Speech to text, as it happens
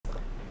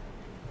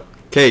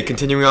Okay,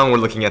 continuing on, we're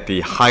looking at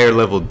the higher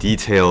level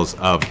details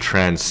of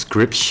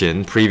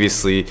transcription.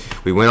 Previously,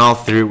 we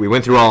went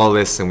through all of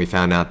this, and we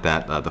found out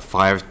that the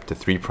 5 to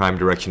 3'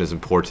 direction is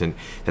important,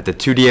 that the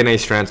two DNA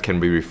strands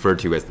can be referred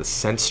to as the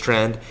sense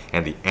strand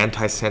and the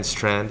antisense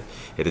strand.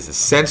 It is the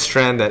sense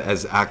strand that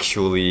has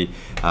actually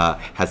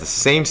has the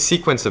same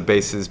sequence of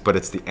bases, but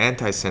it's the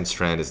antisense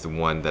strand is the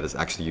one that is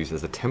actually used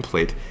as a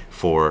template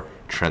for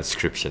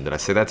transcription. Did I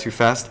say that too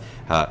fast?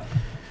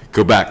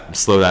 Go back,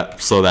 slow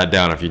that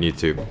down if you need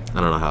to. I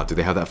don't know how. Do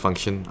they have that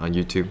function on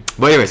YouTube?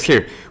 But anyways,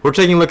 here we're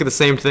taking a look at the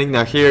same thing.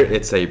 Now here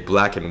it's a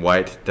black and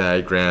white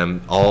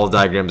diagram. All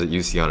diagrams that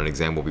you see on an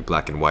exam will be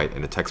black and white.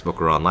 In a textbook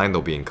or online,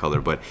 they'll be in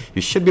color. But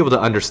you should be able to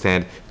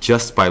understand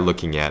just by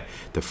looking at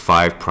the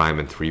 5'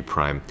 and 3'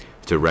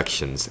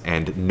 directions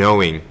and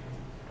knowing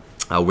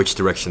which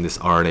direction this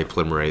RNA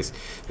polymerase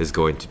is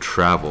going to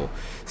travel.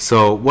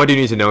 So what do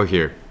you need to know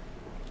here?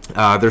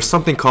 There's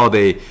something called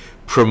a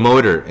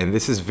promoter, and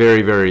this is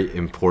very, very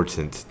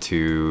important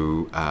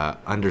to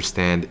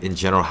understand in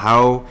general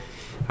how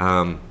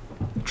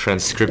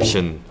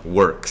transcription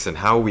works and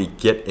how we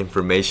get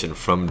information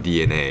from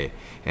DNA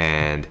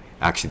and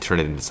actually turn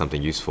it into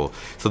something useful.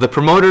 So the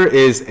promoter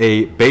is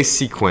a base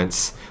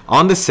sequence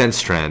on the sense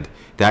strand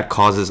that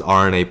causes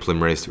RNA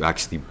polymerase to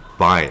actually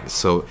bind.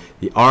 So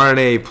the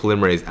RNA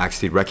polymerase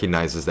actually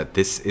recognizes that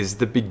this is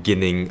the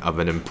beginning of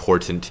an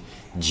important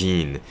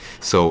gene.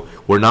 So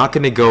we're not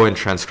going to go and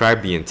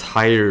transcribe the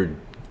entire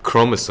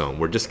chromosome.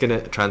 We're just going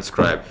to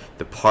transcribe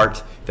the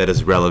part that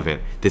is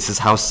relevant. This is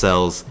how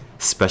cells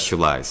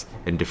specialize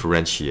and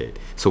differentiate.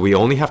 So we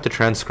only have to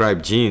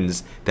transcribe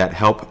genes that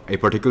help a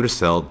particular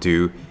cell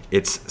do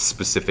its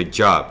specific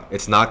job.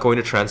 It's not going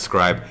to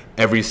transcribe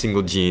every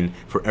single gene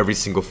for every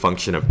single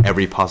function of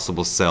every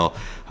possible cell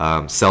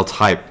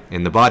type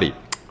in the body,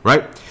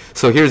 right?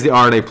 So here's the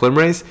RNA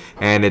polymerase,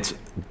 and it's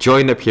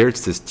joined up here.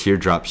 It's this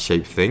teardrop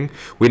shaped thing.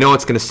 We know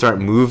it's going to start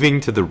moving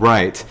to the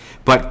right,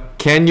 but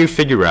can you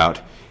figure out,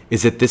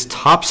 is it this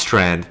top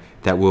strand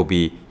that will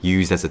be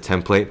used as a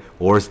template,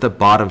 or is the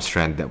bottom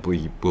strand that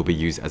will be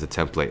used as a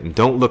template? And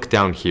don't look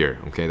down here,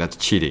 okay? That's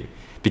cheating.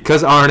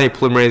 Because RNA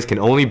polymerase can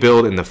only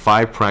build in the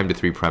 5' to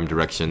 3'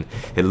 direction,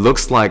 it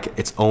looks like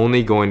it's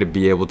only going to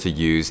be able to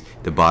use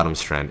the bottom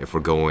strand if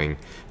we're going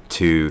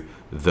to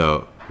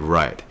the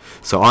right.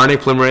 So RNA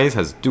polymerase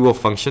has dual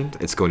function.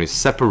 It's going to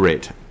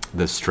separate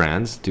the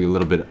strands, do a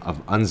little bit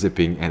of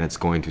unzipping, and it's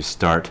going to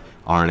start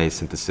RNA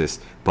synthesis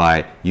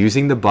by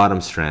using the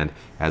bottom strand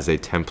as a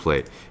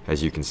template,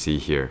 as you can see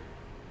here.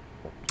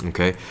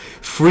 Okay,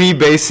 free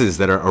bases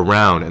that are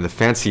around, and the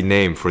fancy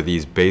name for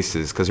these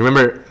bases, because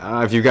remember,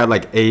 if you've got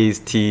like A's,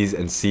 T's,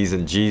 and C's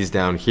and G's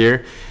down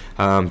here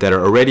that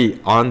are already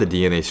on the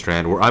DNA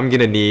strand, where I'm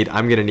gonna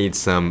need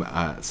some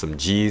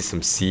G's,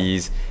 some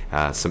C's,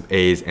 some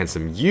A's, and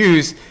some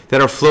U's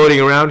that are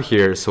floating around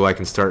here, so I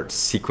can start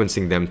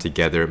sequencing them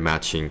together,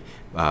 matching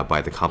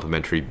by the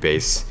complementary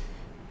base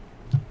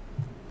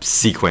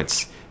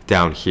sequence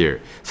down here.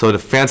 So the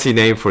fancy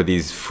name for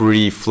these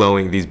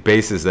free-flowing, these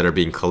bases that are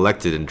being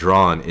collected and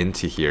drawn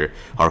into here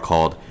are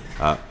called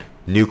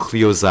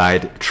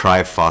nucleoside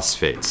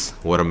triphosphates.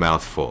 What a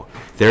mouthful.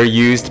 They're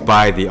used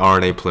by the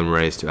RNA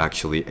polymerase to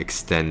actually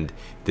extend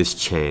this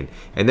chain.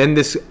 And then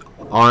this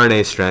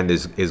RNA strand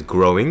is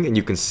growing, and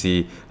you can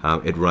see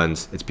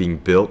it's being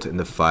built in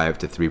the 5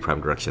 to 3'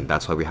 direction.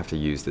 That's why we have to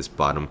use this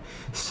bottom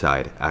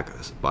side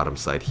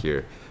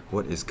here.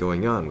 What is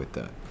going on with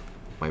that?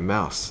 My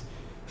mouse.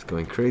 It's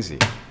going crazy.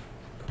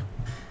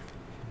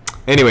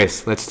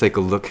 Anyways, let's take a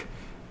look.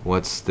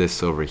 What's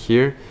this over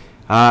here?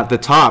 The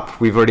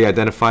top we've already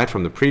identified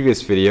from the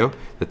previous video.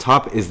 The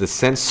top is the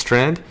sense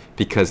strand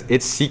because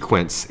its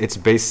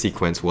base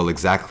sequence will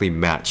exactly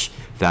match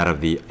that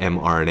of the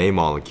mRNA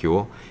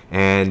molecule,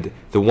 and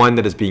the one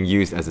that is being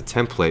used as a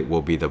template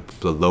will be the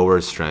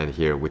lower strand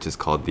here, which is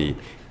called the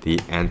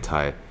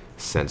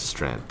antisense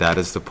strand. That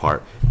is the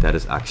part that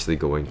is actually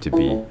going to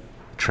be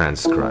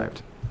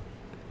transcribed.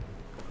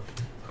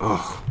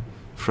 Oh,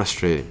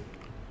 frustrating.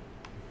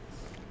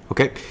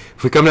 Okay,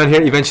 if we come down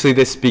here, eventually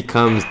this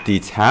becomes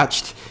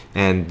detached,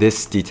 and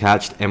this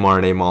detached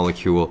mRNA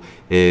molecule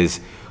is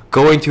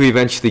going to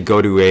eventually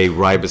go to a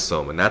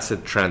ribosome, and that's a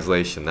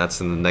translation. That's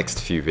in the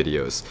next few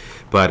videos.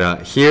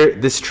 But here,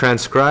 this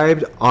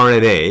transcribed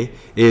RNA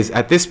is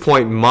at this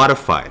point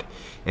modified.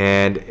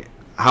 And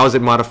how is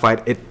it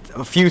modified?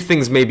 A few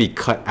things may be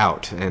cut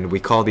out, and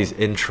we call these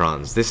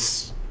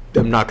introns.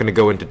 I'm not going to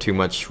go into too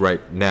much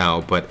right now,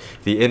 but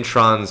the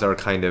introns are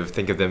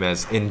think of them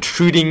as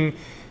intruding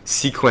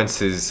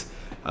sequences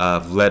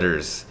of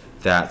letters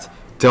that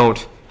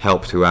don't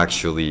help to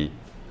actually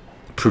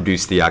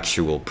produce the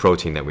actual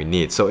protein that we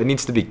need. So it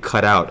needs to be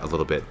cut out a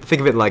little bit.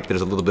 Think of it like there's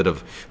a little bit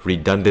of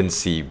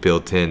redundancy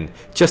built in,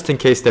 just in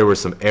case there were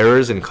some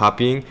errors in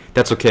copying.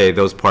 That's okay,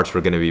 those parts were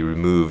going to be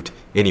removed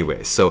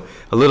anyway. So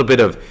a little bit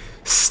of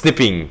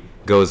snipping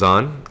goes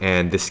on,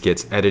 and this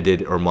gets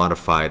edited or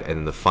modified,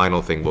 and the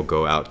final thing will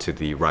go out to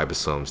the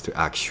ribosomes to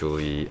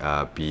actually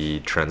be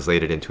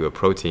translated into a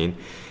protein.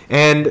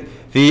 And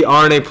the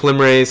RNA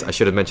polymerase, I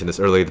should have mentioned this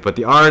earlier, but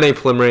the RNA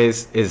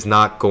polymerase is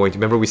not going to,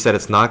 remember we said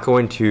it's not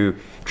going to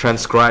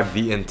transcribe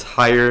the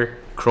entire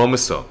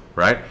chromosome,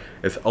 right?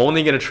 It's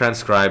only going to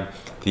transcribe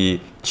the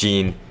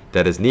gene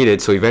that is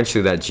needed, so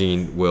eventually that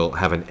gene will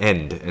have an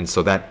end, and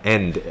so that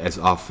end is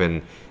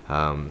often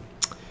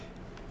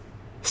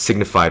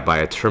signified by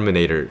a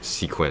terminator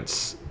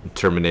sequence.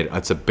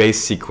 It's a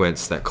base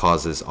sequence that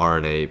causes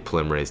RNA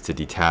polymerase to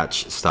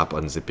detach, stop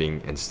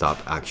unzipping, and stop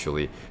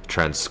actually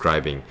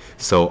transcribing.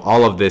 So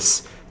all of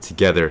this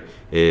together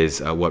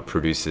is what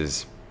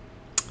produces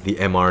the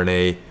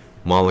mRNA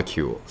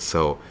molecule.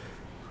 So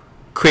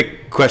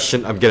quick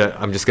question, I'm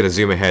just gonna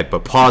zoom ahead,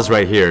 but pause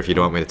right here if you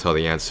don't want me to tell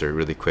the answer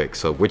really quick.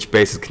 So which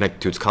base is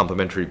connected to its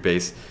complementary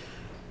base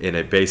in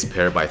a base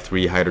pair by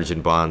 3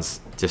 hydrogen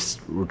bonds?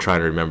 Just we're trying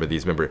to remember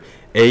these. Remember,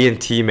 A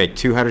and T make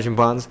 2 hydrogen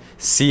bonds,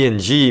 C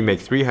and G make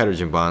 3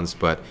 hydrogen bonds,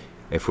 but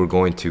if we're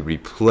going to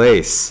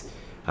replace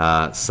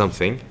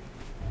something,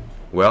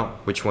 well,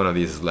 which one of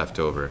these is left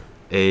over?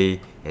 A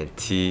and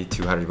T,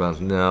 2 hydrogen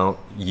bonds, no.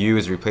 U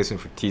is replacement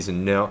for T, so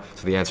no.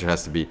 So the answer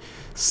has to be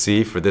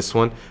C for this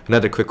one.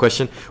 Another quick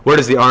question. Where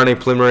does the RNA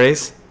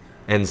polymerase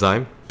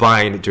enzyme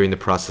bind during the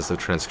process of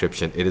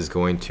transcription? It is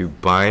going to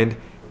bind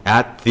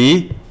at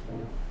the,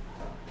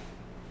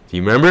 do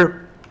you remember?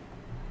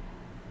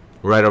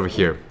 Right over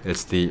here.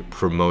 It's the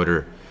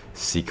promoter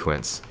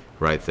sequence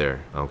right there.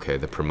 Okay,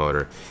 the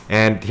promoter.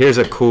 And here's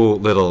a cool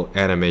little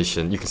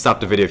animation. You can stop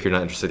the video if you're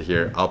not interested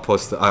here. I'll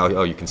post the,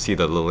 oh, you can see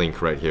the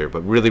link right here.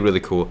 But really, really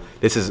cool.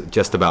 This is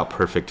just about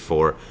perfect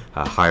for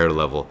a higher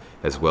level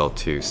as well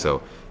too.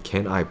 So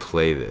can I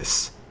play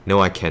this? No,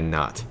 I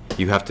cannot.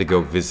 You have to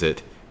go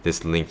visit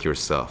this link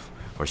yourself.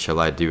 Or shall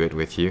I do it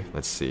with you?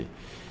 Let's see.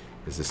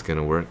 Is this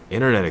gonna work?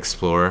 Internet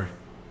Explorer.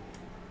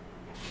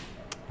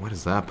 What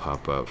does that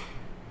pop up?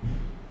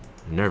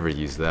 Never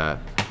use that.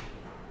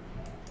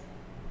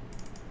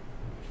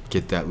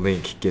 Get that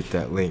link, get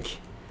that link.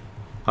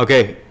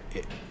 Okay,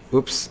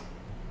 oops.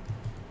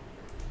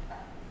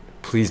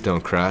 Please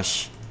don't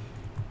crash.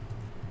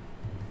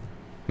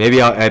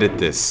 Maybe I'll edit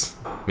this.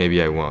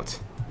 Maybe I won't.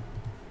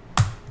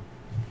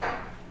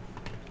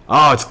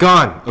 Oh, it's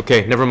gone.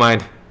 Okay, never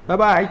mind.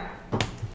 Bye-bye.